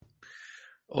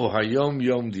O Hayom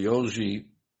Yom de hoje,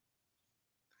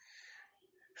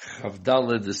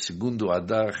 Havdalah de segundo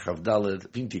Adar, Havdalah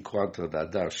 24 de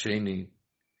Adar Sheni,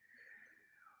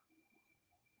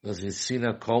 nos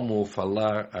ensina como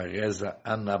falar a reza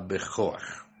Ana Bechoach.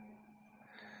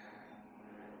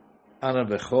 Ana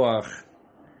Bechoach,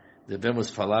 devemos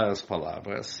falar as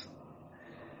palavras,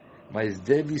 mas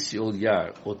deve-se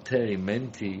olhar ou ter em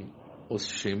mente os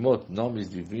shemot, nomes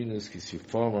divinos que se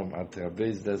formam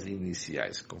através das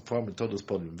iniciais. Conforme todos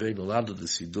podem ver, no lado do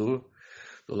Sidur,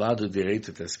 do lado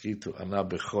direito está escrito Ana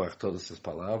Bechoach, todas as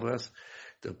palavras.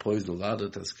 Depois do lado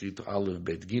está escrito Aleph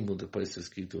Bet Gimel, depois está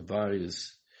escrito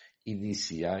vários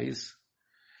iniciais,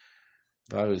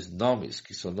 vários nomes,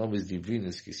 que são nomes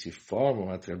divinos que se formam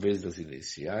através das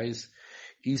iniciais.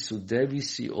 Isso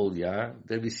deve-se olhar,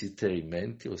 deve-se ter em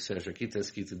mente, ou seja, aqui está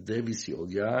escrito deve-se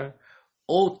olhar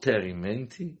ou ter em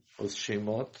mente os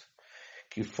shemot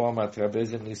que formam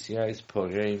através das iniciais,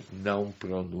 porém não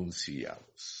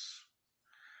pronunciá-los.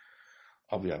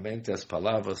 Obviamente, as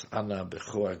palavras Ana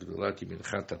Bechoach, Gdulá,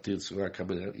 Minchat, Tatir, Tzura,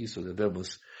 Kabbalah, isso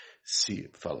devemos se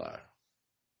falar.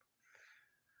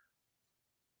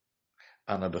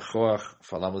 Ana Bechoach,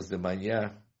 falamos de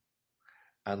manhã,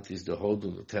 antes do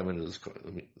rodo, no término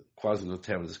quase no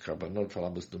término dos Karbanot,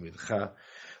 falamos do Minchá,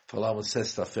 falamos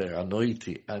sexta-feira à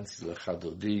noite, antes do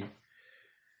Chadodi,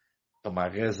 uma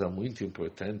reza muito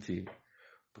importante,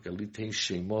 porque ali tem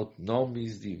Shemot,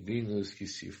 nomes divinos que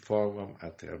se formam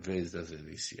através das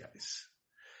iniciais.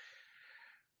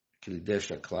 Que ele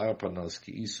deixa claro para nós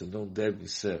que isso não deve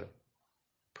ser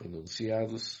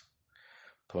pronunciados,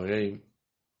 porém,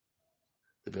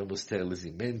 devemos tê-los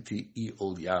em mente e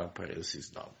olhar para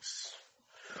esses nomes.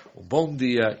 Um bom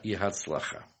dia e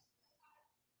Hatzlacha.